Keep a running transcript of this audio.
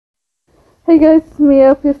Hey guys, it's me,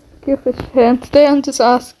 Fish here, and today I'm just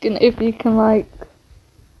asking if you can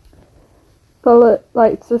follow,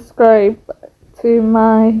 subscribe to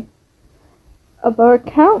my other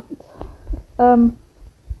account.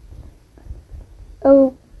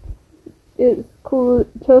 It's called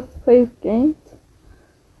Just Plays Games,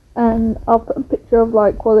 and I'll put a picture of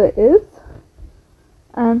what it is,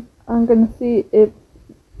 and I'm gonna see if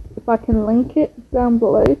I can link it down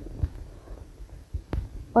below.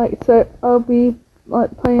 So I'll be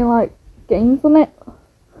playing games on it,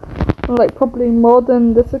 probably more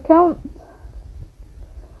than this account.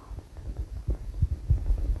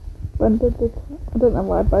 I don't know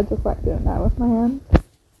why, but I just doing it now with my hands.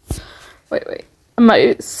 Wait,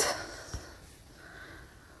 emotes.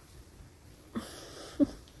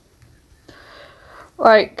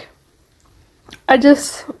 I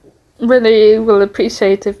just really will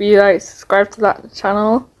appreciate if you subscribe to that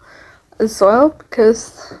channel as well,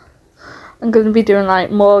 because I'm going to be doing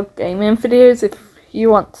more gaming videos if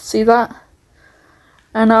you want to see that,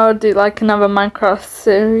 and I'll do another Minecraft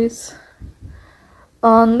series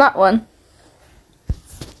on that one.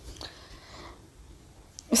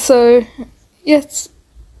 So yes,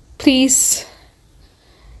 please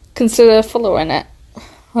consider following it.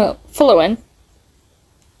 Well, following.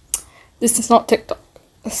 This is not TikTok.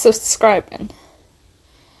 Subscribing.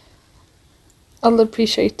 I'll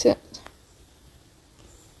appreciate it.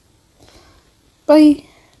 Bye.